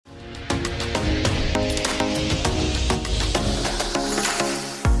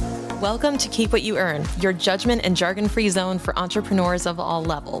Welcome to Keep What You Earn, your judgment and jargon-free zone for entrepreneurs of all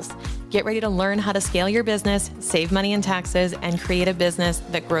levels. Get ready to learn how to scale your business, save money in taxes, and create a business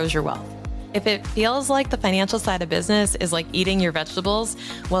that grows your wealth. If it feels like the financial side of business is like eating your vegetables,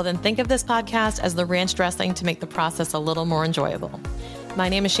 well then think of this podcast as the ranch dressing to make the process a little more enjoyable. My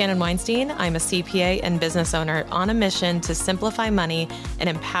name is Shannon Weinstein. I'm a CPA and business owner on a mission to simplify money and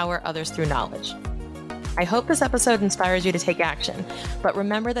empower others through knowledge. I hope this episode inspires you to take action, but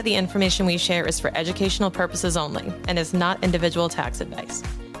remember that the information we share is for educational purposes only and is not individual tax advice.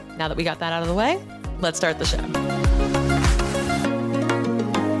 Now that we got that out of the way, let's start the show.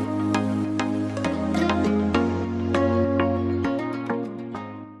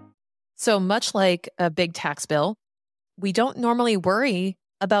 So much like a big tax bill, we don't normally worry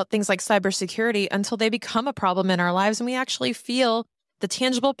about things like cybersecurity until they become a problem in our lives and we actually feel the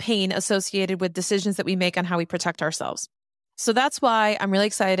tangible pain associated with decisions that we make on how we protect ourselves. So that's why I'm really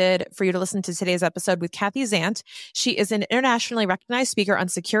excited for you to listen to today's episode with Kathy Zant. She is an internationally recognized speaker on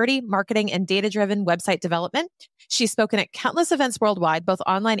security, marketing, and data-driven website development. She's spoken at countless events worldwide, both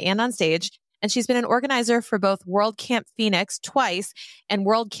online and on stage, and she's been an organizer for both World Camp Phoenix twice and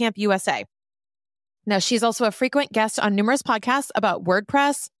World Camp USA. Now, she's also a frequent guest on numerous podcasts about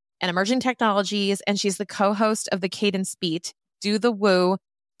WordPress and emerging technologies, and she's the co-host of the Cadence Beat, Do the Woo,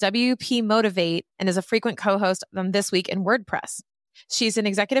 WP Motivate, and is a frequent co-host on This Week in WordPress. She's an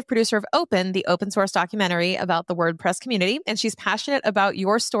executive producer of Open, the open source documentary about the WordPress community, and she's passionate about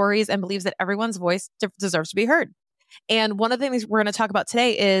your stories and believes that everyone's voice deserves to be heard. And one of the things we're going to talk about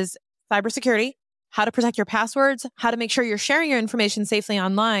today is cybersecurity, how to protect your passwords, how to make sure you're sharing your information safely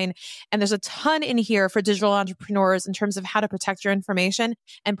online. And there's a ton in here for digital entrepreneurs in terms of how to protect your information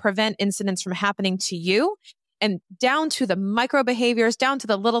and prevent incidents from happening to you. And down to the micro behaviors, down to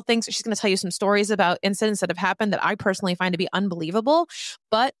the little things. She's going to tell you some stories about incidents that have happened that I personally find to be unbelievable,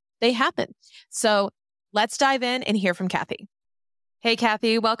 but they happen. So let's dive in and hear from Kathy. Hey,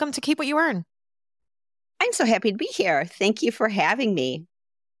 Kathy, welcome to Keep What You Earn. I'm so happy to be here. Thank you for having me.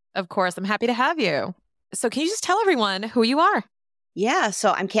 Of course, I'm happy to have you. So can you just tell everyone who you are? Yeah,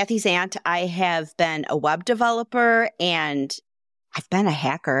 so I'm Kathy Zant. I have been a web developer and I've been a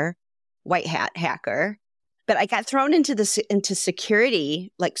hacker, white hat hacker. But I got thrown into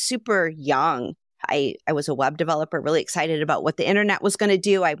security like super young. I was a web developer, really excited about what the internet was going to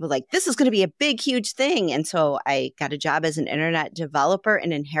do. I was like, this is going to be a big, huge thing. And so I got a job as an internet developer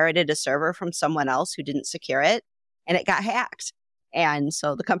and inherited a server from someone else who didn't secure it. And it got hacked. And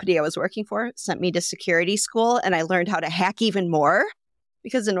so the company I was working for sent me to security school and I learned how to hack even more.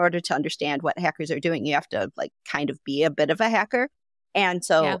 Because in order to understand what hackers are doing, you have to like kind of be a bit of a hacker. And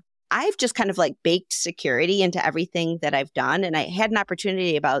so I've just kind of like baked security into everything that I've done. And I had an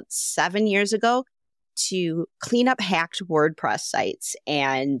opportunity about 7 years ago to clean up hacked WordPress sites.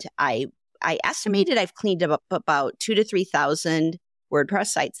 And I estimated I've cleaned up about 2,000 to 3,000 WordPress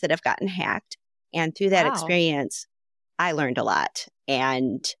sites that have gotten hacked. And through that experience, I learned a lot.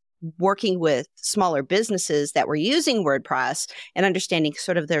 And working with smaller businesses that were using WordPress and understanding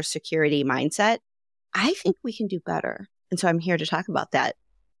sort of their security mindset, I think we can do better. And so I'm here to talk about that.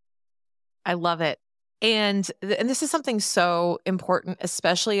 I love it. And this is something so important,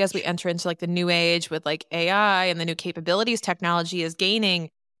 especially as we enter into like the new age with like AI and the new capabilities technology is gaining.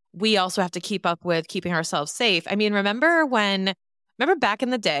 We also have to keep up with keeping ourselves safe. I mean, remember back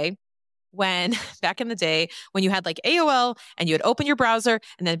in the day when you had like AOL and you would open your browser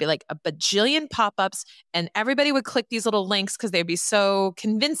and then it'd be like a bajillion pop-ups and everybody would click these little links because they'd be so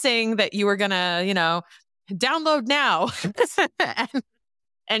convincing that you were gonna, download now.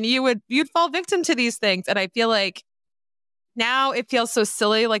 And you'd fall victim to these things. And I feel like now it feels so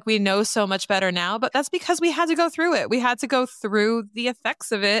silly, like we know so much better now, but that's because we had to go through it. We had to go through the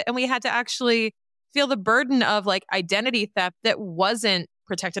effects of it. And we had to actually feel the burden of like identity theft that wasn't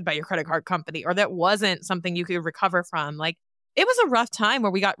protected by your credit card company or that wasn't something you could recover from. Like it was a rough time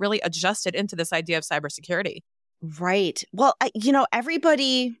where we got really adjusted into this idea of cybersecurity. Right. Well,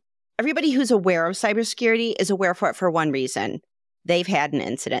 everybody who's aware of cybersecurity is aware for it for one reason. They've had an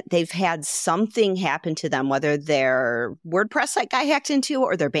incident. They've had something happen to them, whether their WordPress site got hacked into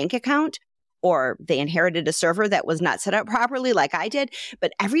or their bank account, or they inherited a server that was not set up properly like I did.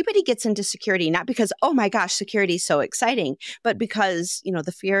 But everybody gets into security, not because, oh my gosh, security is so exciting, but because,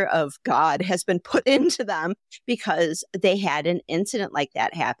 the fear of God has been put into them because they had an incident like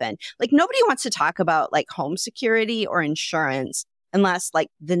that happen. Like nobody wants to talk about like home security or insurance unless like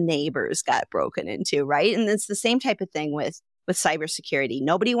the neighbors got broken into, right? And it's the same type of thing with cybersecurity.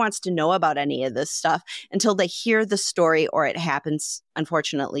 Nobody wants to know about any of this stuff until they hear the story or it happens,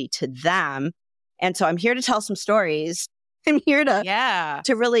 unfortunately, to them. And so I'm here to tell some stories. I'm here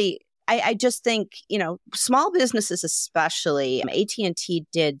to really I just think, small businesses especially, AT&T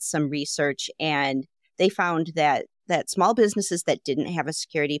did some research and they found that small businesses that didn't have a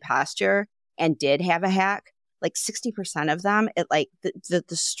security posture and did have a hack, like 60% of them, the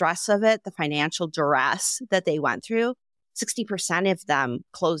stress of it, the financial duress that they went through, 60% of them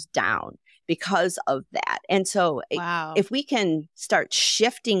closed down because of that. And so Wow. if we can start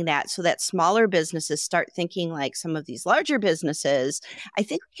shifting that so that smaller businesses start thinking like some of these larger businesses, I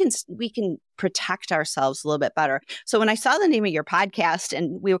think we can protect ourselves a little bit better. So when I saw the name of your podcast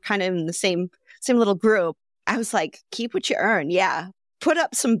and we were kind of in the same little group, I was like, keep what you earn. Yeah. Put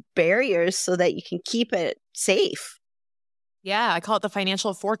up some barriers so that you can keep it safe. Yeah, I call it the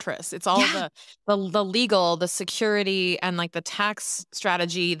financial fortress. It's all the legal, the security, and like the tax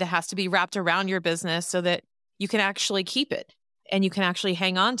strategy that has to be wrapped around your business so that you can actually keep it and you can actually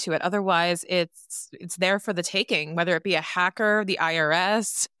hang on to it. Otherwise, it's there for the taking, whether it be a hacker, the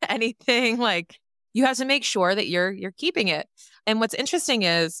IRS, anything. Like you have to make sure that you're keeping it. And what's interesting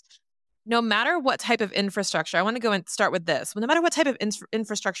is no matter what type of infrastructure, I want to go and start with this. No matter what type of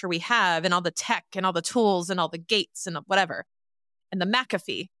infrastructure we have and all the tech and all the tools and all the gates and whatever, and the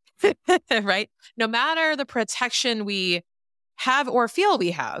McAfee, right? No matter the protection we have or feel we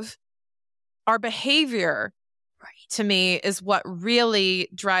have, our behavior, to me, is what really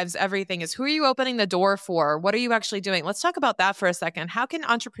drives everything. Is who are you opening the door for? What are you actually doing? Let's talk about that for a second. How can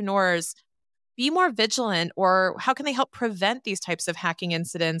entrepreneurs be more vigilant, or how can they help prevent these types of hacking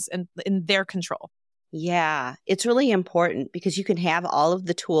incidents in their control? Yeah, it's really important because you can have all of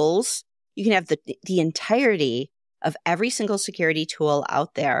the tools. You can have the entirety of every single security tool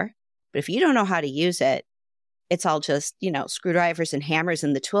out there. But if you don't know how to use it, it's all just, screwdrivers and hammers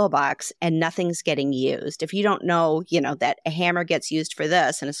in the toolbox and nothing's getting used. If you don't know, that a hammer gets used for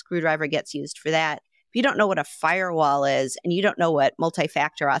this and a screwdriver gets used for that, if you don't know what a firewall is and you don't know what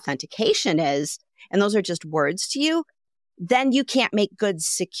multi-factor authentication is, and those are just words to you, then you can't make good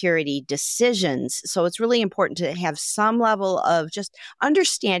security decisions. So it's really important to have some level of just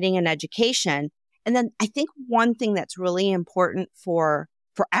understanding and education. And then I think one thing that's really important for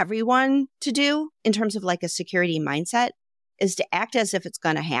everyone to do in terms of like a security mindset is to act as if it's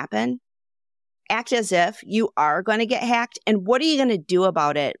going to happen. Act as if you are going to get hacked. And what are you going to do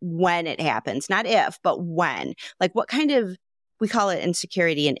about it when it happens? Not if, but when. Like what kind of, we call it in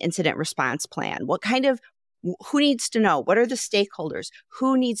security an incident response plan. Who needs to know? What are the stakeholders?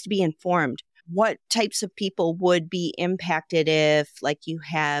 Who needs to be informed? What types of people would be impacted if like you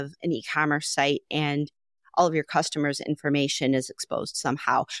have an e-commerce site and all of your customers' information is exposed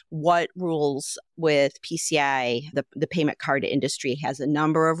somehow? What rules with PCI? The payment card industry has a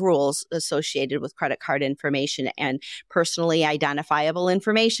number of rules associated with credit card information and personally identifiable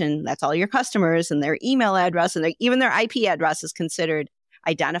information. That's all your customers and their email address and even their IP address is considered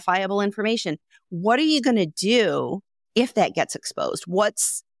identifiable information. What are you going to do if that gets exposed?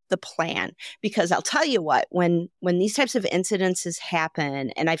 What's the plan? Because I'll tell you what, when these types of incidences happen,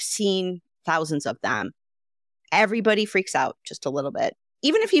 and I've seen thousands of them, everybody freaks out just a little bit.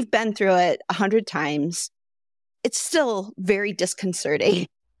 Even if you've been through it 100 times, it's still very disconcerting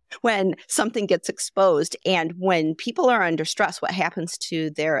when something gets exposed. And when people are under stress, what happens to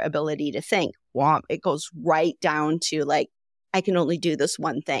their ability to think? Well, it goes right down to like, I can only do this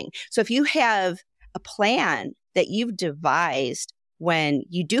one thing. So if you have a plan that you've devised when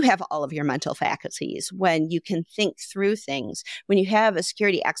you do have all of your mental faculties, when you can think through things, when you have a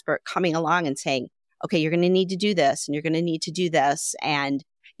security expert coming along and saying, okay, you're going to need to do this and you're going to need to do this. And,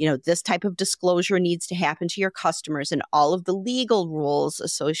 this type of disclosure needs to happen to your customers and all of the legal rules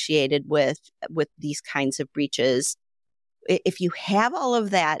associated with these kinds of breaches. If you have all of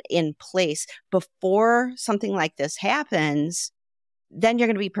that in place before something like this happens, then you're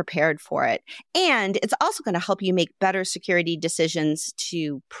going to be prepared for it. And it's also going to help you make better security decisions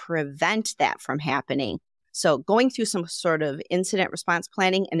to prevent that from happening. So going through some sort of incident response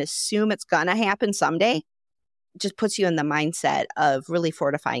planning and assume it's going to happen someday just puts you in the mindset of really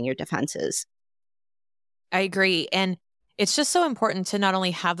fortifying your defenses. I agree. And it's just so important to not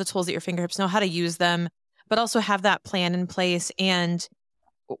only have the tools at your fingertips, know how to use them, but also have that plan in place. And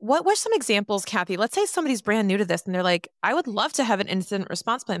what were some examples, Kathy? Let's say somebody's brand new to this and they're like, I would love to have an incident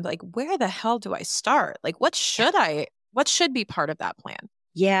response plan, but like, where the hell do I start? Like, what should be part of that plan?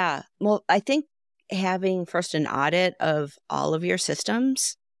 Yeah. Well, I think having first an audit of all of your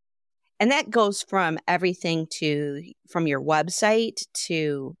systems, and that goes from everything from your website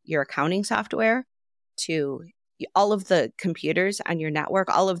to your accounting software to all of the computers on your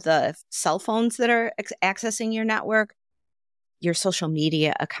network, all of the cell phones that are accessing your network, your social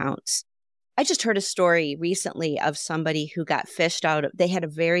media accounts. I just heard a story recently of somebody who got phished out of, they had a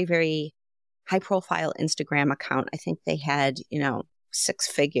very, very high profile Instagram account. I think they had, 6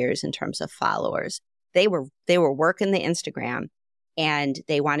 figures in terms of followers. They were working the Instagram and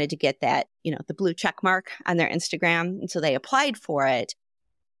they wanted to get that, the blue check mark on their Instagram. And so they applied for it.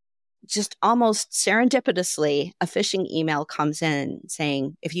 Just almost serendipitously, a phishing email comes in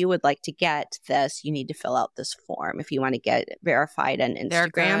saying, if you would like to get this, you need to fill out this form if you want to get verified on Instagram. They're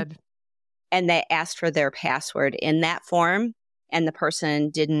good. And they asked for their password in that form. And the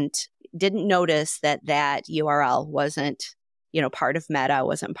person didn't notice that URL wasn't, part of Meta,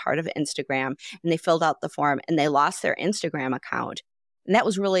 wasn't part of Instagram. And they filled out the form and they lost their Instagram account. And that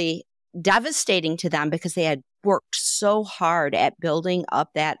was really devastating to them because they had worked so hard at building up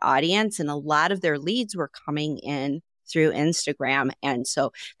that audience. And a lot of their leads were coming in through Instagram. And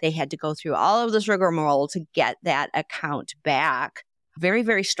so they had to go through all of this rigmarole to get that account back. Very,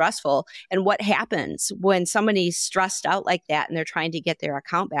 very stressful. And what happens when somebody's stressed out like that and they're trying to get their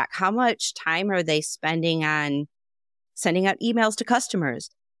account back? How much time are they spending on sending out emails to customers?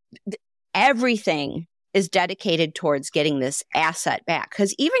 Everything is dedicated towards getting this asset back.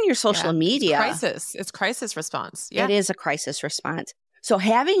 Because even your social media. It's crisis response. Yeah. It is a crisis response. So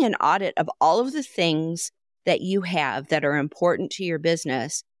having an audit of all of the things that you have that are important to your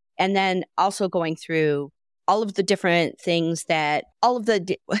business, and then also going through all of the different things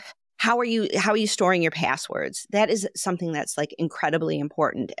how are you storing your passwords? That is something that's like incredibly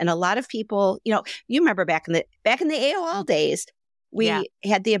important. And a lot of people, you remember back in the AOL days, we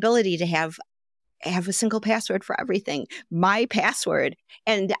had the ability to have a single password for everything, my password.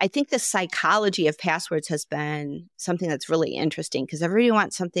 And I think the psychology of passwords has been something that's really interesting because everybody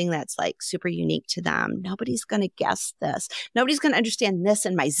wants something that's like super unique to them. Nobody's going to guess this. Nobody's going to understand this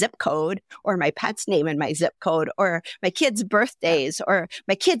in my zip code or my pet's name in my zip code or my kids' birthdays or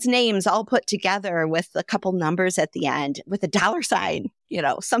my kids' names all put together with a couple numbers at the end with a $sign,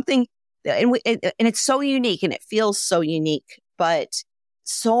 something. And it's so unique and it feels so unique, but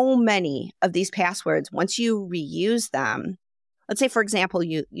so many of these passwords, once you reuse them, let's say, for example,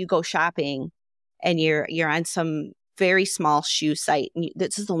 you go shopping and you're on some very small shoe site. And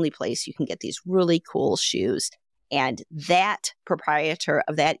this is the only place you can get these really cool shoes. And that proprietor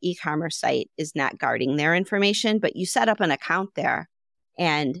of that e-commerce site is not guarding their information, but you set up an account there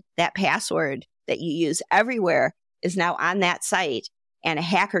and that password that you use everywhere is now on that site and a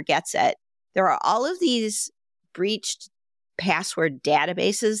hacker gets it. There are all of these breached password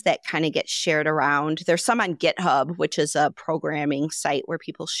databases that kind of get shared around. There's some on GitHub, which is a programming site where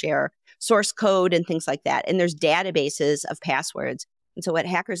people share source code and things like that. And there's databases of passwords. And so what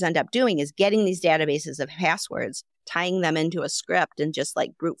hackers end up doing is getting these databases of passwords, tying them into a script and just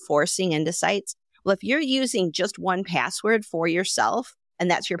like brute forcing into sites. Well, if you're using just one password for yourself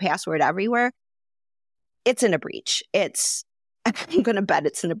and that's your password everywhere, it's in a breach. I'm going to bet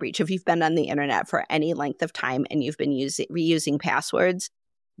it's in a breach. If you've been on the internet for any length of time and you've been reusing passwords,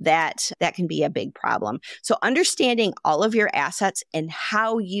 that can be a big problem. So understanding all of your assets and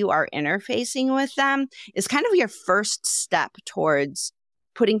how you are interfacing with them is kind of your first step towards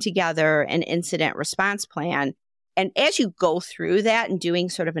putting together an incident response plan. And as you go through that and doing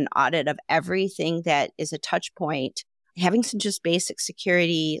sort of an audit of everything that is a touch point, having some just basic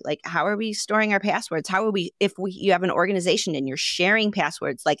security, like how are we storing our passwords? You have an organization and you're sharing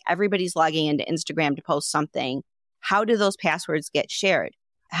passwords, like everybody's logging into Instagram to post something, how do those passwords get shared?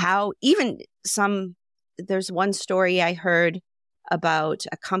 There's one story I heard about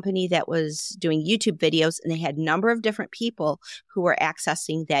a company that was doing YouTube videos and they had a number of different people who were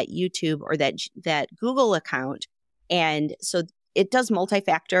accessing that YouTube or that Google account. And so it does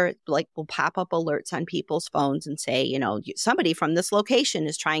multi-factor, like will pop up alerts on people's phones and say, somebody from this location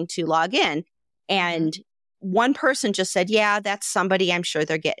is trying to log in. And one person just said, yeah, that's somebody I'm sure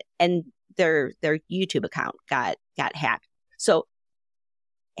and their YouTube account got hacked. So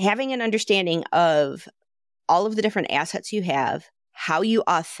having an understanding of all of the different assets you have, how you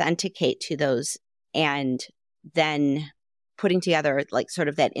authenticate to those, and then putting together like sort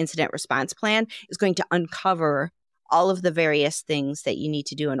of that incident response plan is going to uncover all of the various things that you need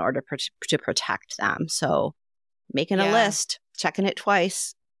to do in order to protect them. So making a list, checking it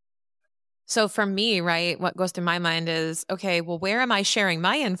twice. So for me, right, what goes through my mind is, okay, well, where am I sharing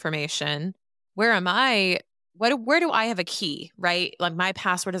my information? Where do I have a key, right? Like my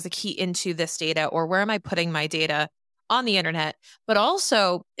password is a key into this data, or where am I putting my data on the internet? But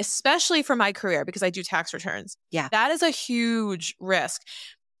also, especially for my career, because I do tax returns. Yeah. That is a huge risk.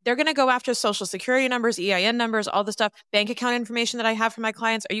 They're going to go after social security numbers, EIN numbers, all the stuff, bank account information that I have for my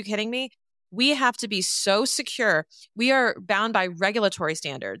clients. Are you kidding me? We have to be so secure. We are bound by regulatory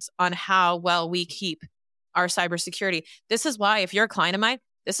standards on how well we keep our cybersecurity. This is why, if you're a client of mine,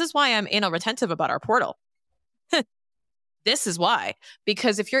 this is why I'm anal retentive about our portal. This is why,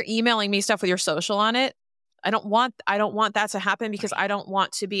 because if you're emailing me stuff with your social on it, I don't want that to happen, because I don't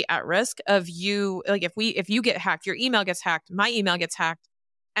want to be at risk of you. Like if you get hacked, your email gets hacked, my email gets hacked,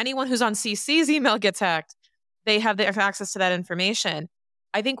 anyone who's on CC's email gets hacked. They have access to that information.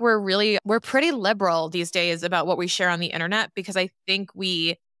 I think we're pretty liberal these days about what we share on the internet, because I think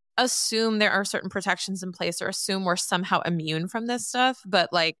we assume there are certain protections in place, or assume we're somehow immune from this stuff. But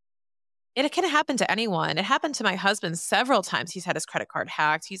like, it can happen to anyone. It happened to my husband several times. He's had his credit card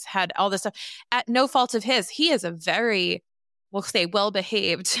hacked. He's had all this stuff at no fault of his. He is a very, we'll say,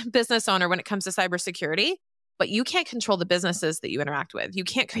 well-behaved business owner when it comes to cybersecurity, but you can't control the businesses that you interact with. You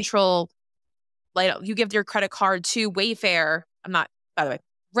can't control, like, you give your credit card to Wayfair. I'm not, by the way,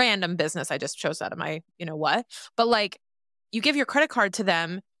 random business. I just chose that of my, you know what, but like, you give your credit card to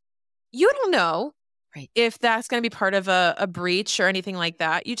them. You don't know if that's going to be part of a breach or anything like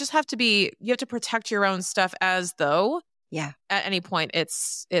that. You just have to protect your own stuff, as though at any point it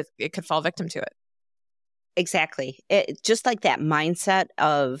could fall victim to it. Exactly. It just like that mindset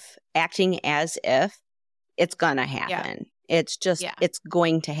of acting as if it's going to happen. It's just, it's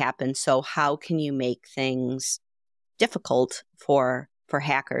going to happen. So how can you make things difficult for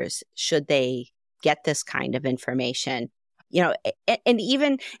hackers should they get this kind of information? You know,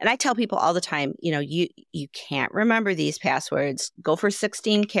 and I tell people all the time, you know, you can't remember these passwords. Go for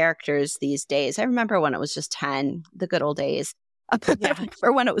 16 characters these days. I remember when it was just 10, the good old days. I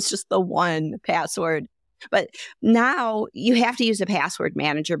remember when it was just the one password. But now you have to use a password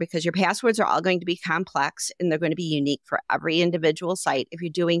manager, because your passwords are all going to be complex and they're going to be unique for every individual site if you're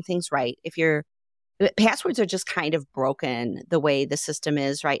doing things right. Passwords are just kind of broken the way the system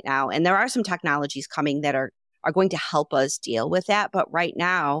is right now. And there are some technologies coming that are going to help us deal with that. But right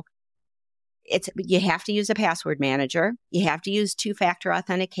now, you have to use a password manager. You have to use two-factor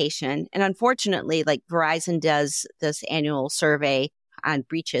authentication. And unfortunately, like Verizon does this annual survey on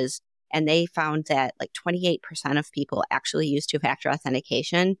breaches, and they found that like 28% of people actually use two-factor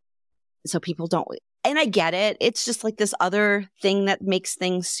authentication. So people don't, and I get it. It's just like this other thing that makes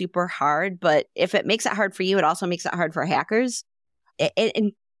things super hard. But if it makes it hard for you, it also makes it hard for hackers.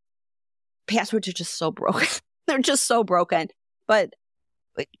 And passwords are just so broken. They're just so broken. But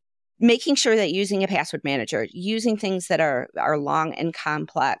making sure that using a password manager, using things that are long and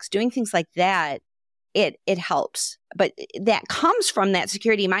complex, doing things like that, it helps. But that comes from that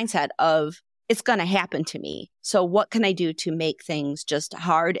security mindset of, it's going to happen to me. So what can I do to make things just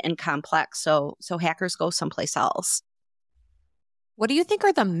hard and complex so hackers go someplace else? What do you think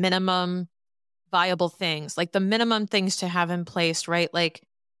are the minimum viable things, like the minimum things to have in place, right? Like,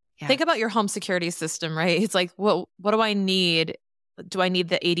 think about your home security system, right? It's like, well, what do I need? Do I need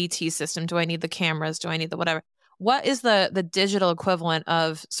the ADT system? Do I need the cameras? Do I need the whatever? What is the digital equivalent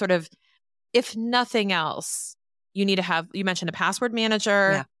of sort of, if nothing else, you need to have, you mentioned a password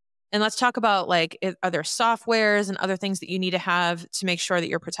manager. Yeah. And let's talk about like, are there softwares and other things that you need to have to make sure that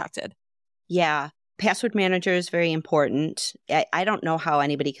you're protected? Yeah. Password manager is very important. I don't know how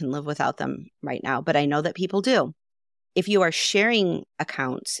anybody can live without them right now, but I know that people do. If you are sharing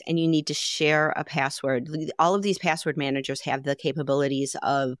accounts and you need to share a password, all of these password managers have the capabilities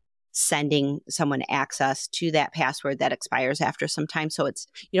of sending someone access to that password that expires after some time. So you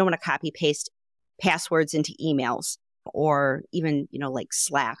don't want to copy paste passwords into emails, or even, like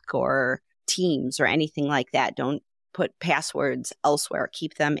Slack or Teams or anything like that. Don't put passwords elsewhere.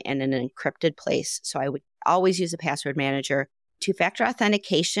 Keep them in an encrypted place. So I would always use a password manager. Two-factor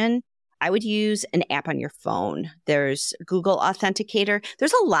authentication, I would use an app on your phone. There's Google Authenticator.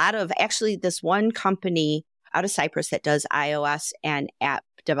 There's a lot of, actually, this one company out of Cyprus that does iOS and app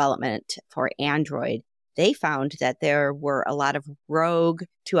development for Android. They found that there were a lot of rogue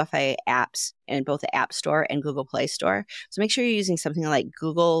 2FA apps in both the App Store and Google Play Store. So make sure you're using something like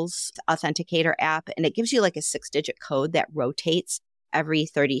Google's Authenticator app, and it gives you like a 6-digit code that rotates every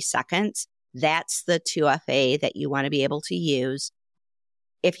 30 seconds. That's the 2FA that you want to be able to use.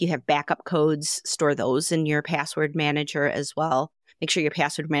 If you have backup codes, store those in your password manager as well. Make sure your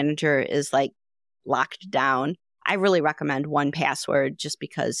password manager is like locked down. I really recommend 1Password just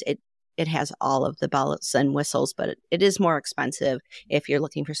because it has all of the bells and whistles, but it is more expensive if you're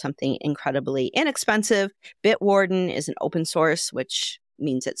looking for something incredibly inexpensive. Bitwarden is an open source, which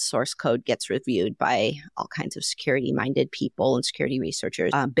means its source code gets reviewed by all kinds of security-minded people and security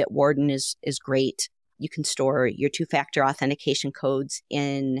researchers. Bitwarden is great. You can store your two-factor authentication codes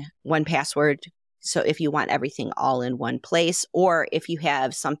in 1Password. So if you want everything all in one place, or if you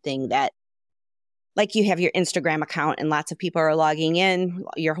have something that like you have your Instagram account and lots of people are logging in,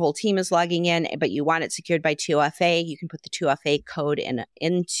 your whole team is logging in, but you want it secured by 2FA, you can put the 2FA code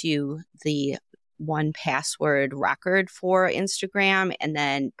into the 1Password record for Instagram and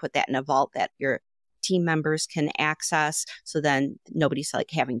then put that in a vault that your team members can access. So then nobody's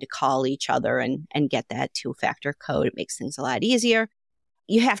like having to call each other and get that 2-factor code. It makes things a lot easier.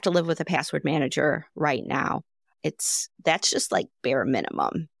 You have to live with a password manager right now. That's just like bare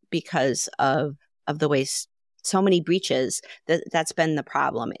minimum because of the ways so many breaches. That's been the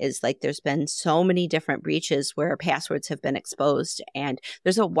problem, is like there's been so many different breaches where passwords have been exposed. And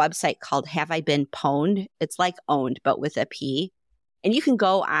there's a website called Have I Been Pwned? It's like owned, but with a P. And you can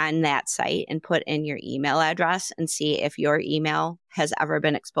go on that site and put in your email address and see if your email has ever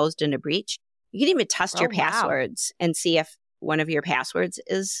been exposed in a breach. You can even test your passwords and see if one of your passwords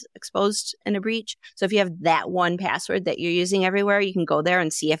is exposed in a breach. So if you have that one password that you're using everywhere, you can go there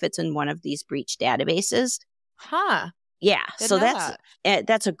and see if it's in one of these breach databases. Huh. Yeah. Didn't So know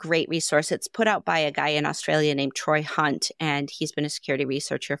that's a great resource. It's put out by a guy in Australia named Troy Hunt, and he's been a security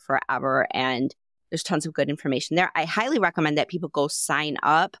researcher forever. And there's tons of good information there. I highly recommend that people go sign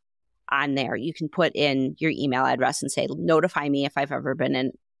up on there. You can put in your email address and say, notify me if I've ever been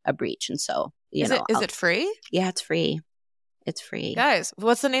in a breach. And so, is it free? Yeah, it's free. It's free. Guys,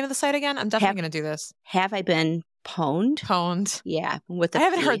 what's the name of the site again? I'm definitely going to do this. Have I Been Pwned? Pwned. Yeah. I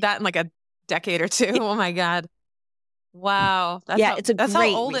haven't heard that in like a decade or two. Oh my God. Wow. That's how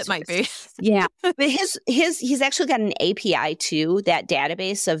old resource. It might be. Yeah. But he's actually got an API to that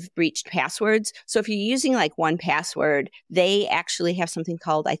database of breached passwords. So if you're using like 1Password, they actually have something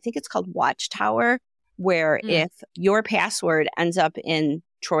called, I think it's called Watchtower, where if your password ends up in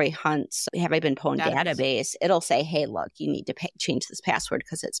Troy Hunt's Have I Been Pwned database, it'll say, hey, look, you need to change this password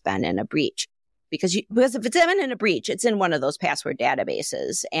because it's been in a breach. Because if it's been in a breach, it's in one of those password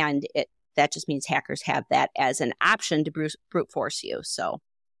databases. And that just means hackers have that as an option to brute force you. So,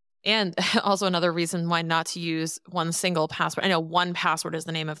 and also another reason why not to use one single password. I know 1Password is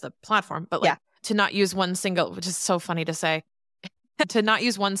the name of the platform, but to not use one single, which is so funny to say, to not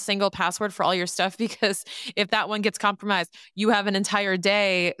use one single password for all your stuff, because if that one gets compromised, you have an entire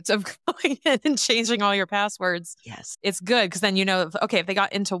day of going in and changing all your passwords. Yes. It's good because then you know, okay, if they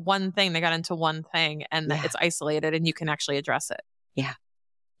got into one thing, they got into one thing and it's isolated and you can actually address it. Yeah.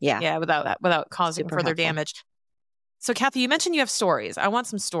 Yeah. Yeah, without causing Super further helpful. damage. So Kathy, you mentioned you have stories. I want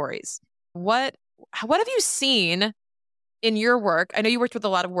some stories. What have you seen in your work? I know you worked with a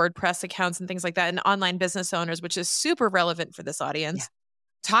lot of WordPress accounts and things like that and online business owners, which is super relevant for this audience.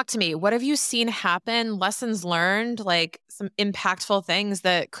 Yeah. Talk to me. What have you seen happen? Lessons learned, like some impactful things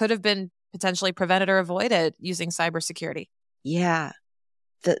that could have been potentially prevented or avoided using cybersecurity? Yeah.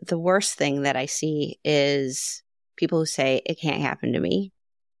 The worst thing that I see is people who say it can't happen to me.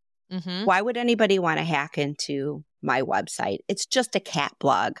 Mm-hmm. Why would anybody want to hack into my website? It's just a cat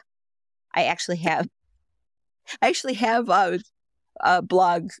blog. I actually have a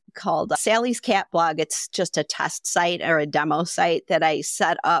blog called Sally's Cat Blog. It's just a test site or a demo site that I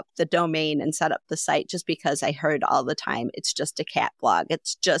set up the domain and set up the site just because I heard all the time, it's just a cat blog.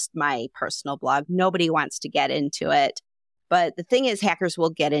 It's just my personal blog. Nobody wants to get into it. But the thing is, hackers will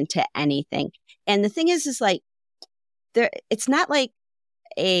get into anything. And the thing is like, it's not like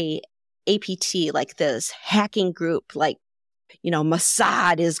a APT, like this hacking group, like,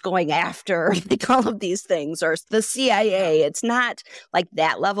 Mossad is going after like all of these things, or the CIA. It's not like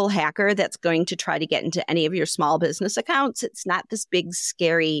that level hacker that's going to try to get into any of your small business accounts. It's not this big,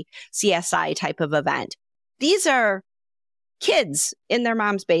 scary CSI type of event. These are kids in their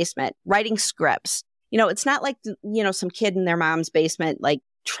mom's basement writing scripts. It's not like, some kid in their mom's basement, like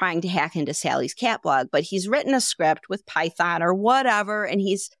trying to hack into Sally's Cat Blog, but he's written a script with Python or whatever, and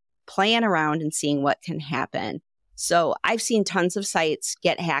he's playing around and seeing what can happen. So I've seen tons of sites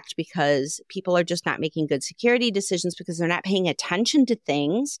get hacked because people are just not making good security decisions because they're not paying attention to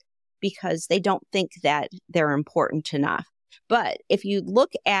things because they don't think that they're important enough. But if you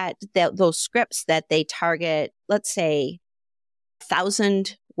look at those scripts that they target, let's say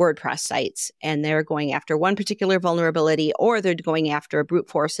 1,000 WordPress sites, and they're going after one particular vulnerability, or they're going after brute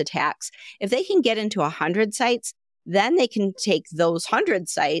force attacks, if they can get into 100 sites, then they can take those 100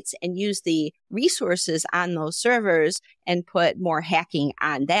 sites and use the resources on those servers and put more hacking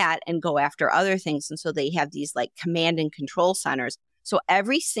on that and go after other things. And so they have these like command and control centers. So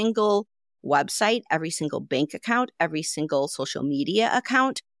every single website, every single bank account, every single social media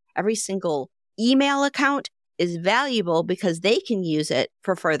account, every single email account is valuable because they can use it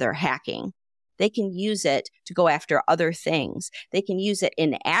for further hacking. They can use it to go after other things. They can use it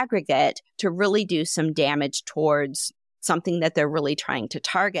in aggregate to really do some damage towards something that they're really trying to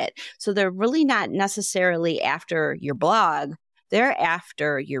target. So they're really not necessarily after your blog. They're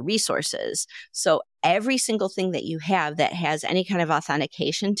after your resources. So every single thing that you have that has any kind of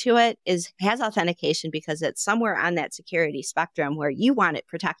authentication to it has authentication because it's somewhere on that security spectrum where you want it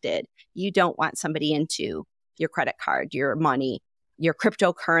protected. You don't want somebody into your credit card, your money, your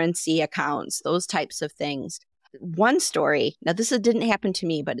cryptocurrency accounts, those types of things. One story, now this didn't happen to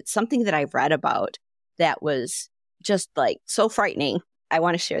me, but it's something that I've read about that was just like so frightening. I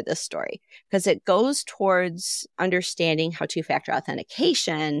want to share this story because it goes towards understanding how two-factor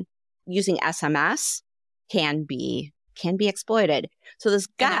authentication using SMS can be exploited. So this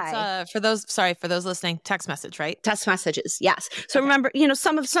guy, for those listening, text message, right? Text messages, yes. So okay. Remember,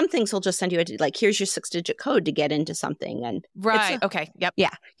 some things will just send you like, here's your 6-digit code to get into something, and right, okay, yep,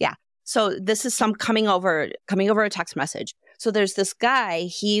 yeah. So this is some coming over a text message. So there's this guy,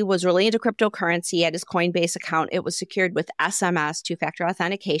 he was really into cryptocurrency at his Coinbase account. It was secured with SMS, two-factor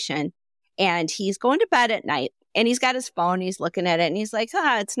authentication. And he's going to bed at night and he's got his phone, he's looking at it and he's like,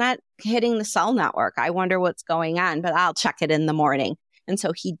 it's not hitting the cell network. I wonder what's going on, but I'll check it in the morning. And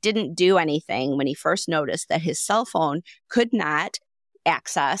so he didn't do anything when he first noticed that his cell phone could not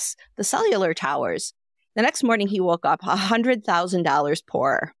access the cellular towers. The next morning he woke up $100,000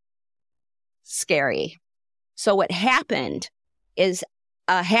 poorer. Scary. So what happened is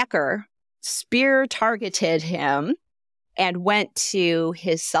a hacker spear targeted him and went to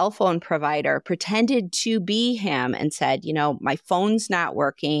his cell phone provider, pretended to be him and said, my phone's not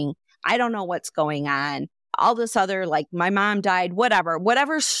working. I don't know what's going on. All this other, like my mom died, whatever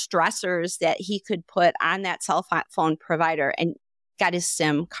stressors that he could put on that cell phone provider, and got his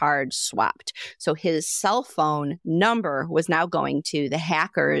SIM card swapped. So his cell phone number was now going to the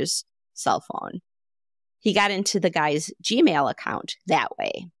hacker's cell phone. He got into the guy's Gmail account that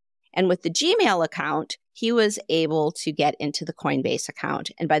way. And with the Gmail account, he was able to get into the Coinbase account.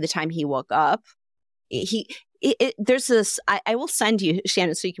 And by the time he woke up, there's this, I will send you,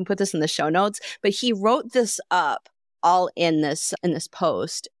 Shannon, so you can put this in the show notes, but he wrote this up all in this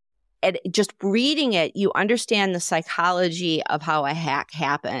post. And just reading it, you understand the psychology of how a hack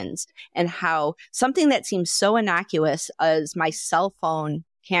happens and how something that seems so innocuous as my cell phone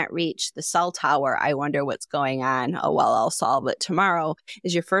can't reach the cell tower. I wonder what's going on. Oh, well, I'll solve it tomorrow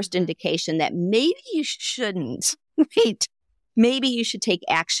is your first indication that maybe you shouldn't. Wait, maybe you should take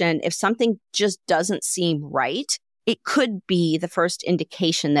action. If something just doesn't seem right, it could be the first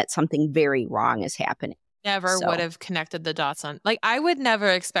indication that something very wrong is happening. Never would have connected the dots on. Like, I would never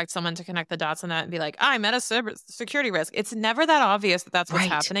expect someone to connect the dots on that and be like, I'm at a cybersecurity risk. It's never that obvious that that's what's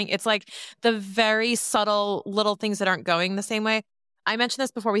happening. It's like the very subtle little things that aren't going the same way. I mentioned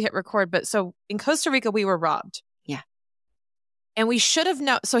this before we hit record, but so in Costa Rica, we were robbed. Yeah. And we should have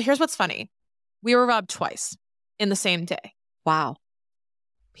known. So here's what's funny. We were robbed twice in the same day. Wow.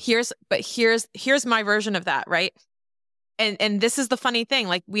 Here's my version of that, right? And this is the funny thing.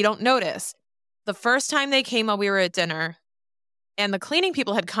 Like, we don't notice. The first time they came while we were at dinner, and the cleaning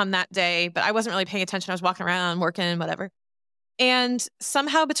people had come that day, but I wasn't really paying attention. I was walking around, working, whatever. And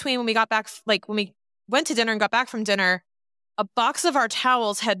somehow between when we got back, like when we went to dinner and got back from dinner, a box of our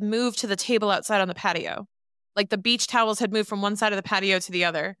towels had moved to the table outside on the patio. Like the beach towels had moved from one side of the patio to the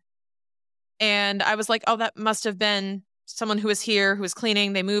other. And I was like, oh, that must have been someone who was here, who was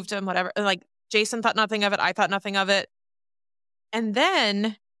cleaning. They moved them, whatever. And like Jason thought nothing of it. I thought nothing of it. And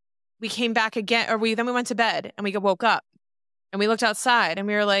then we came back again, then we went to bed and we woke up and we looked outside and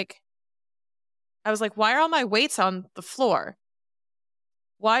we were like, I was like, why are all my weights on the floor?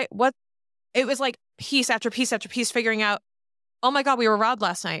 Why? What? It was like piece after piece after piece figuring out, oh my God, we were robbed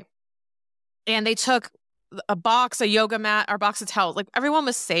last night. And they took a box, a yoga mat, our box of towels. Like everyone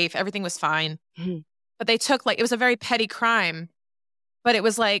was safe. Everything was fine. Mm-hmm. But they took it was a very petty crime. But it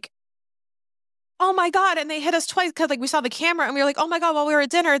was like, oh my God. And they hit us twice because we saw the camera and we were like, oh my God, while we were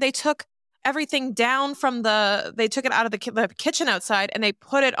at dinner, they took everything down from they took it out of the kitchen outside and they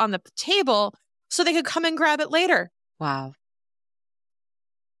put it on the table so they could come and grab it later. Wow.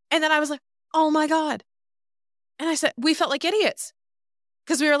 And then I was like, oh my God. And I said, we felt like idiots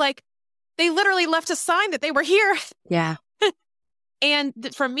because we were like, they literally left a sign that they were here. Yeah. And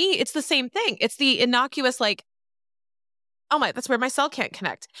for me, it's the same thing. It's the innocuous, like, oh my, that's where my cell can't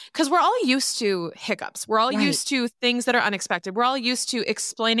connect. Because we're all used to hiccups. We're all used to things that are unexpected. We're all used to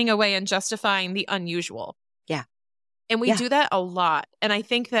explaining away and justifying the unusual. Yeah. And we do that a lot. And I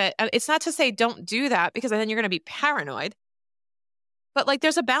think that it's not to say don't do that because then you're going to be paranoid. But like,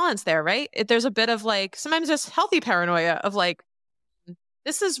 there's a balance there, right? There's a bit of like, sometimes there's healthy paranoia of like,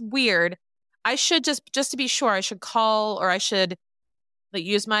 this is weird. I should just to be sure, I should call or I should like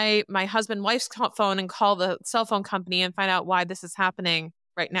use my husband wife's phone and call the cell phone company and find out why this is happening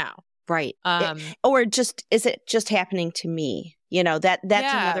right now. Right. Or just, is it just happening to me? That's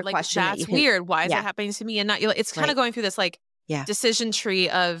another like, question that you that's can. weird. Why is it Yeah. happening to me and not you? It's kind of Right. going through this like decision tree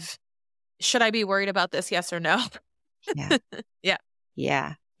of, should I be worried about this? Yes or no? Yeah. Yeah.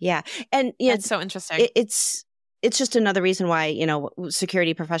 Yeah. Yeah. And It's so interesting. it's just another reason why,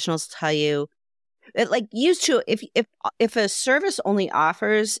 security professionals tell you, like, if a service only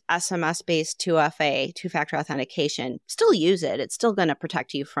offers SMS based 2FA, two-factor authentication, still use it. It's still going to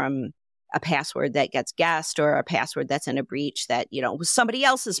protect you from a password that gets guessed or a password that's in a breach that, was somebody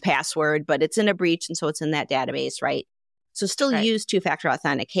else's password, but it's in a breach. And so it's in that database, right? So still use two-factor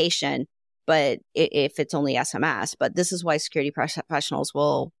authentication, but if it's only SMS. But this is why security professionals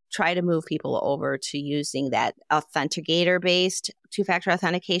will try to move people over to using that authenticator-based two-factor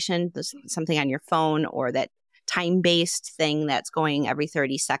authentication, something on your phone, or that time-based thing that's going every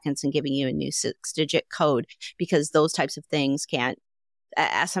 30 seconds and giving you a new 6-digit code, because those types of things can't.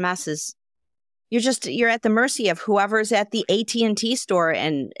 SMS is, you're at the mercy of whoever's at the AT&T store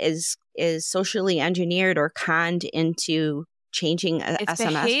and is socially engineered or conned into changing it's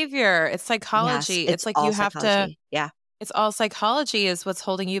SMS. Behavior. It's psychology. Yes, it's like you have psychology. to. Yeah. It's all psychology is what's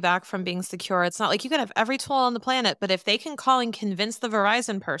holding you back from being secure. It's not like you can have every tool on the planet, but if they can call and convince the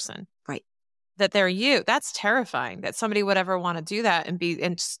Verizon person that they're you, that's terrifying that somebody would ever want to do that and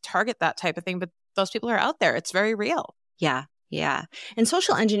just target that type of thing. But those people are out there. It's very real. Yeah. Yeah. And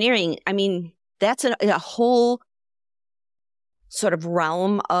social engineering, I mean, that's a whole sort of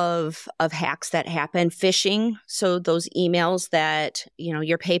realm of hacks that happen. Phishing. So those emails that,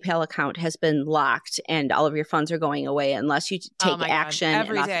 your PayPal account has been locked and all of your funds are going away unless you take action. God.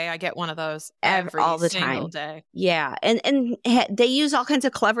 Every day I get one of those. All the single time. Day. Yeah. And they use all kinds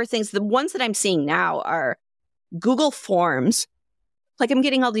of clever things. The ones that I'm seeing now are Google Forms. Like, I'm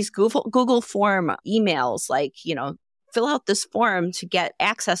getting all these Google Form emails, like, fill out this form to get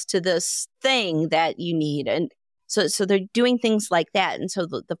access to this thing that you need. And so they're doing things like that. And so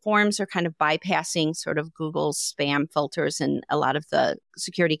the forms are kind of bypassing sort of Google's spam filters and a lot of the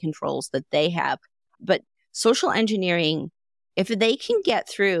security controls that they have. But social engineering, if they can get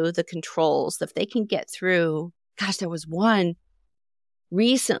through the controls, if they can get through, gosh, there was one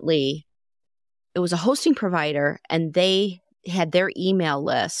recently, it was a hosting provider, and they had their email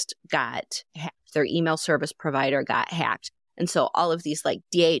list got hacked. Their email service provider got hacked. And so all of these like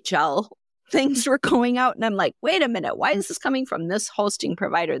DHL things were going out. And I'm like, wait a minute, why is this coming from this hosting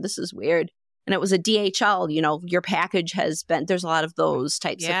provider? This is weird. And it was a DHL, your package has been, there's a lot of those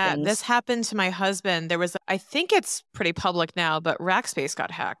types of things. Yeah, this happened to my husband. There was, I think it's pretty public now, but Rackspace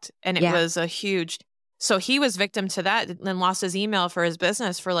got hacked. And it was a huge, so he was victim to that and lost his email for his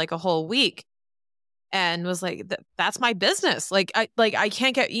business for like a whole week. And was like, that's my business. Like I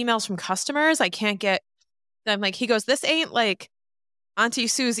can't get emails from customers. I can't get, I'm like, he goes, this ain't like Auntie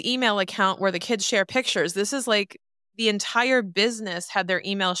Sue's email account where the kids share pictures. This is like the entire business had their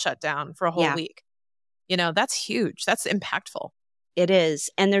email shut down for a whole week. That's huge. That's impactful. It is.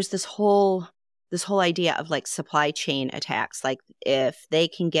 And there's this whole idea of like supply chain attacks. Like, if they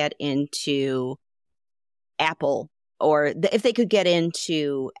can get into Apple, or if they could get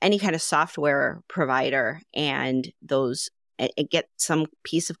into any kind of software provider and get some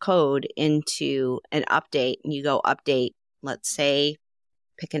piece of code into an update, and you go update, let's say,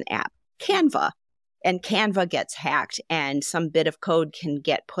 pick an app, Canva, and Canva gets hacked and some bit of code can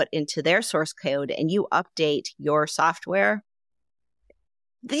get put into their source code and you update your software.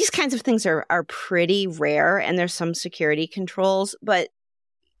 These kinds of things are pretty rare, and there's some security controls, but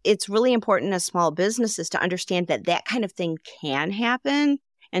it's really important as small businesses to understand that kind of thing can happen,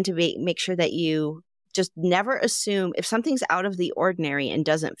 and to make sure that you just never assume if something's out of the ordinary and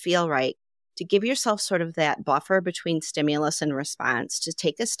doesn't feel right, to give yourself sort of that buffer between stimulus and response, to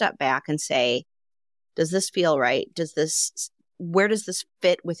take a step back and say, does this feel right? Where does this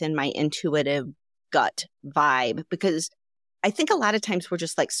fit within my intuitive gut vibe? Because I think a lot of times we're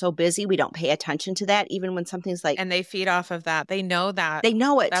just like so busy, we don't pay attention to that, even when something's like... And they feed off of that. They know that. They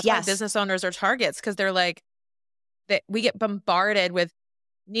know it, That's why business owners are targets, because they're like, we get bombarded with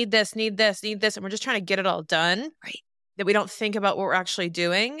need this, need this, need this, and we're just trying to get it all done. Right. That we don't think about what we're actually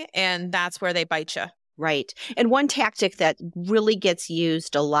doing, and that's where they bite you. Right. And one tactic that really gets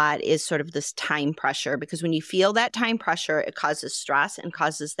used a lot is sort of this time pressure, because when you feel that time pressure, it causes stress and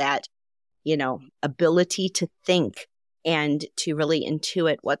causes that, ability to think and to really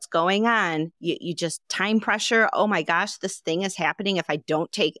intuit what's going on. You just time pressure. Oh my gosh, this thing is happening if I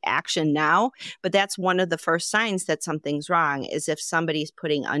don't take action now. But that's one of the first signs that something's wrong, is if somebody's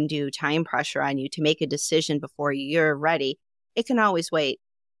putting undue time pressure on you to make a decision before you're ready. it can always wait.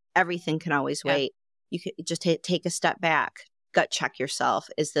 Everything can always wait. You can just take a step back, gut check yourself.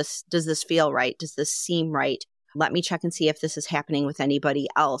 Does this feel right? Does this seem right? Let me check and see if this is happening with anybody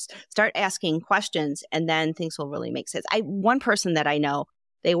else. Start asking questions, and then things will really make sense. One person that I know,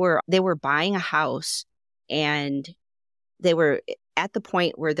 they were buying a house, and they were at the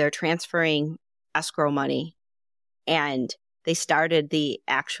point where they're transferring escrow money, and they started this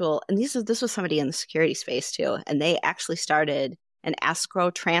was somebody in the security space too, and they actually started an escrow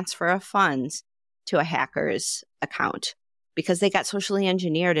transfer of funds to a hacker's account because they got socially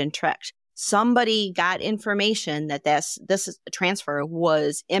engineered and tricked. Somebody got information that this transfer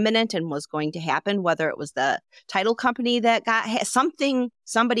was imminent and was going to happen, whether it was the title company that got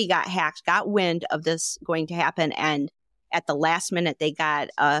somebody got hacked, got wind of this going to happen. And at the last minute, they got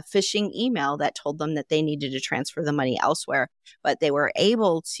a phishing email that told them that they needed to transfer the money elsewhere. But they were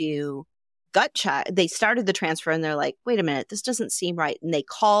able to gut check. They started the transfer and they're like, wait a minute, this doesn't seem right. And they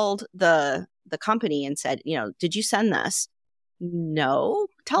called the company and said, did you send this? No,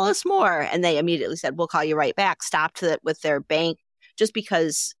 tell us more. And they immediately said, we'll call you right back. Stopped it with their bank just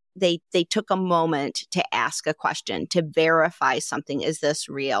because they took a moment to ask a question, to verify something. Is this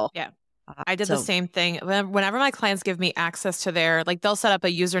real? Yeah. I did the same thing. Whenever my clients give me access to their, they'll set up a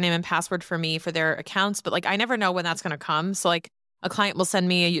username and password for me for their accounts, but I never know when that's going to come. So a client will send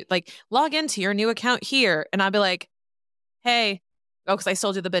me log into your new account here. And I'll be like, hey, because I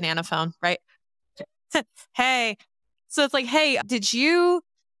sold you the banana phone, right? Hey. So it's hey, did you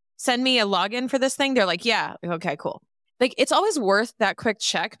send me a login for this thing? They're like, yeah. Okay, cool. It's always worth that quick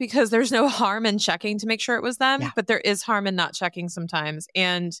check because there's no harm in checking to make sure it was them, but there is harm in not checking sometimes.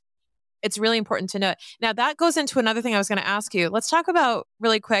 And it's really important to know. Now that goes into another thing I was going to ask you. Let's talk about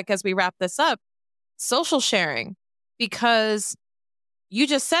really quick as we wrap this up, social sharing, because you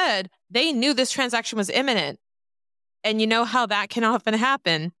just said they knew this transaction was imminent. And you know how that can often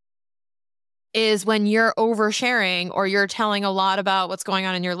happen is when you're oversharing or you're telling a lot about what's going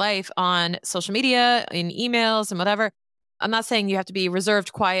on in your life on social media, in emails and whatever. I'm not saying you have to be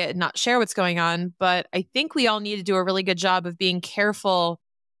reserved, quiet, and not share what's going on, but I think we all need to do a really good job of being careful,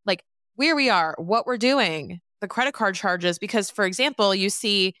 where we are, what we're doing, the credit card charges. Because, for example, you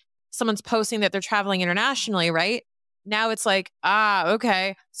see someone's posting that they're traveling internationally, right? Now it's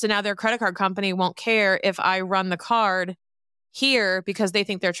okay. So now their credit card company won't care if I run the card here because they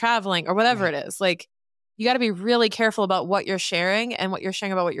think they're traveling or whatever it is. You got to be really careful about what you're sharing and what you're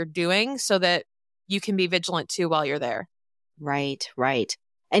sharing about what you're doing so that you can be vigilant too while you're there. Right.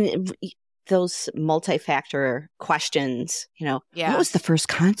 And those multi-factor questions, what was the first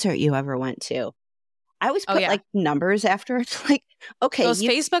concert you ever went to? I always put numbers after it. Okay. Those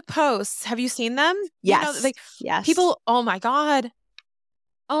Facebook posts, have you seen them? Yes. Yes. People, oh my God,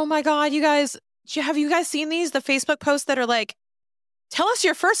 you guys, have you guys seen these? The Facebook posts that are tell us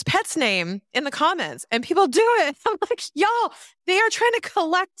your first pet's name in the comments, and people do it. I'm like, y'all, they are trying to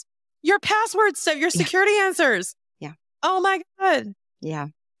collect your passwords, so your security answers. Yeah. Oh my God. Yeah.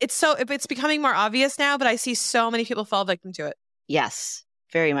 It's becoming more obvious now, but I see so many people fall victim to it. Yes,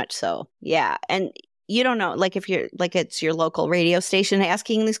 very much so. Yeah. And you don't know, if you're it's your local radio station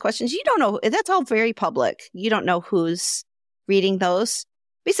asking these questions, you don't know. That's all very public. You don't know who's reading those.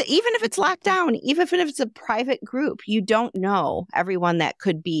 Basically, even if it's locked down, even if it's a private group, you don't know everyone that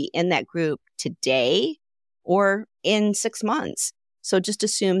could be in that group today or in 6 months. So just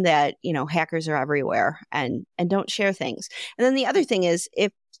assume that, hackers are everywhere and don't share things. And then the other thing is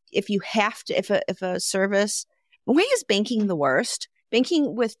if you have to, if a service, why is banking the worst?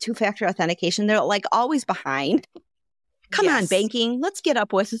 Banking with two-factor authentication, they're always behind. Come on, banking, let's get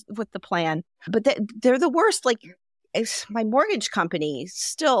up with the plan. But they're the worst. My mortgage company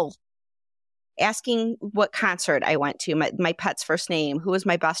still asking what concert I went to, my pet's first name, who was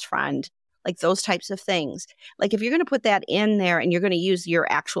my best friend, those types of things. If you're going to put that in there and you're going to use your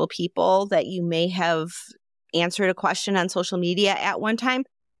actual people that you may have answered a question on social media at one time,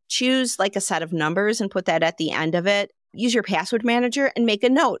 choose a set of numbers and put that at the end of it. Use your password manager and make a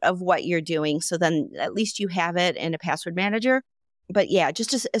note of what you're doing. So then at least you have it in a password manager. But yeah,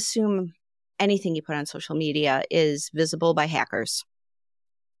 just assume anything you put on social media is visible by hackers.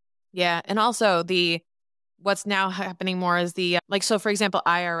 Yeah. And also what's now happening more is so for example,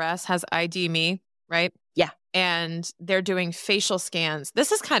 IRS has ID Me, right? Yeah. And they're doing facial scans.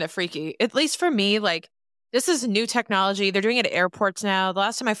 This is kind of freaky, at least for me. This is new technology. They're doing it at airports now. The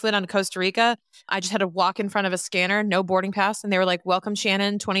last time I flew down to Costa Rica, I just had to walk in front of a scanner, no boarding pass. And they were like, welcome,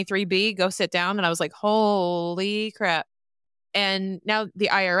 Shannon, 23B, go sit down. And I was like, holy crap. And now the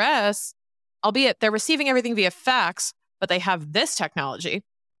IRS, albeit they're receiving everything via fax, but they have this technology,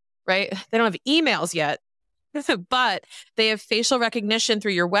 right? They don't have emails yet. but they have facial recognition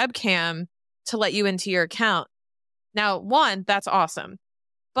through your webcam to let you into your account. Now, one, that's awesome.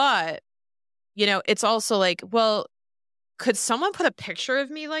 But, it's also like, well, could someone put a picture of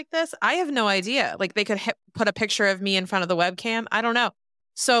me like this? I have no idea. Like they could put a picture of me in front of the webcam. I don't know.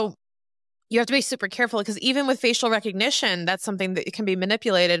 So you have to be super careful because even with facial recognition, that's something that can be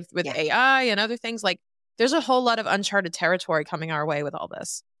manipulated with AI and other things. Like there's a whole lot of uncharted territory coming our way with all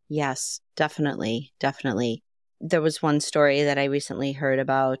this. Yes, definitely. Definitely. There was one story that I recently heard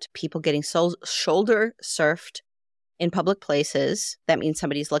about people getting shoulder surfed in public places. That means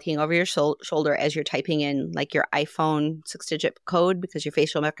somebody's looking over your shoulder as you're typing in like your iPhone 6-digit code because your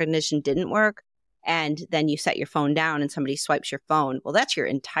facial recognition didn't work. And then you set your phone down and somebody swipes your phone. Well, that's your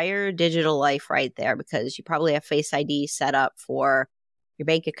entire digital life right there because you probably have Face ID set up for your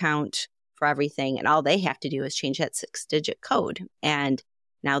bank account, for everything. And all they have to do is change that 6-digit code. And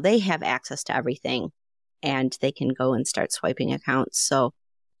now they have access to everything and they can go and start swiping accounts. So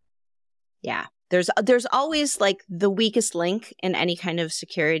yeah, there's always like the weakest link in any kind of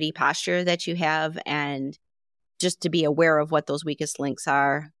security posture that you have. And just to be aware of what those weakest links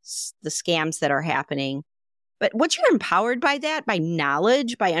are, the scams that are happening. But once you're empowered by that, by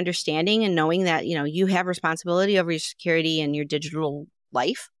knowledge, by understanding and knowing that, you have responsibility over your security and your digital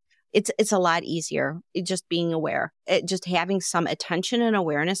life, it's a lot easier. Just being aware, just having some attention and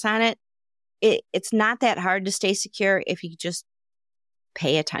awareness on it. It's not that hard to stay secure if you just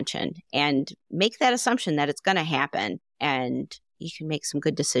pay attention and make that assumption that it's going to happen. And you can make some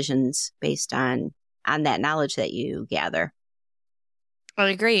good decisions based on that knowledge that you gather. I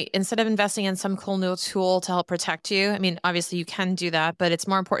agree. Instead of investing in some cool new tool to help protect you, I mean, obviously you can do that, but it's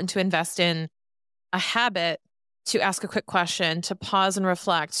more important to invest in a habit to ask a quick question, to pause and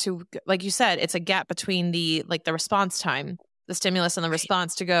reflect, to, like you said, it's a gap between the response time, the stimulus and the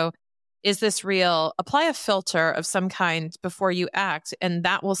response to go, is this real? Apply a filter of some kind before you act. And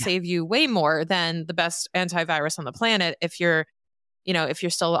that will save you way more than the best antivirus on the planet if you're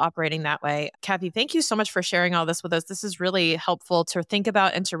still operating that way. Kathy, thank you so much for sharing all this with us. This is really helpful to think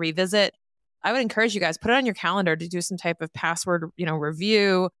about and to revisit. I would encourage you guys, put it on your calendar to do some type of password,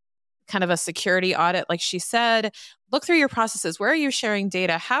 review, kind of a security audit, like she said. Look through your processes. Where are you sharing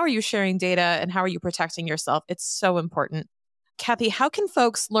data? How are you sharing data? And how are you protecting yourself? It's so important. Kathy, how can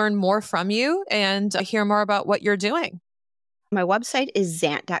folks learn more from you and hear more about what you're doing? My website is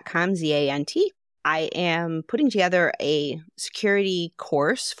zant.com, Z-A-N-T. I am putting together a security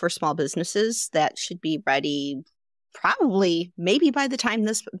course for small businesses that should be ready probably maybe by the time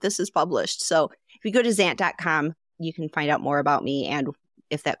this is published. So if you go to zant.com, you can find out more about me and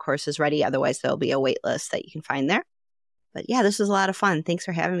if that course is ready. Otherwise, there'll be a wait list that you can find there. But yeah, this was a lot of fun. Thanks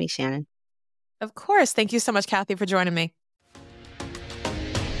for having me, Shannon. Of course. Thank you so much, Kathy, for joining me.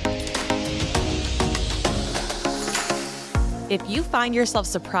 If you find yourself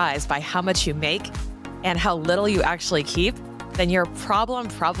surprised by how much you make and how little you actually keep, then your problem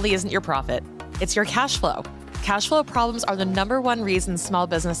probably isn't your profit. It's your cash flow. Cash flow problems are the #1 reason small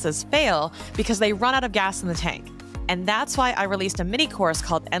businesses fail because they run out of gas in the tank. And that's why I released a mini course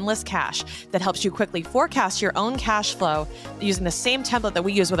called Endless Cash that helps you quickly forecast your own cash flow using the same template that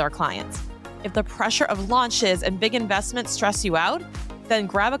we use with our clients. If the pressure of launches and big investments stress you out, then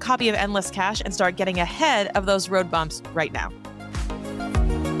grab a copy of Endless Cash and start getting ahead of those road bumps right now.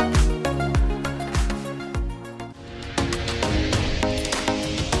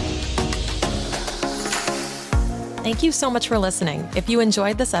 Thank you so much for listening. If you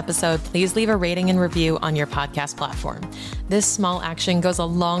enjoyed this episode, please leave a rating and review on your podcast platform. This small action goes a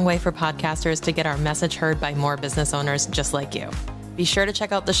long way for podcasters to get our message heard by more business owners just like you. Be sure to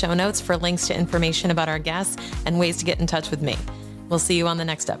check out the show notes for links to information about our guests and ways to get in touch with me. We'll see you on the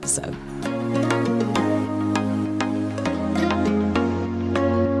next episode.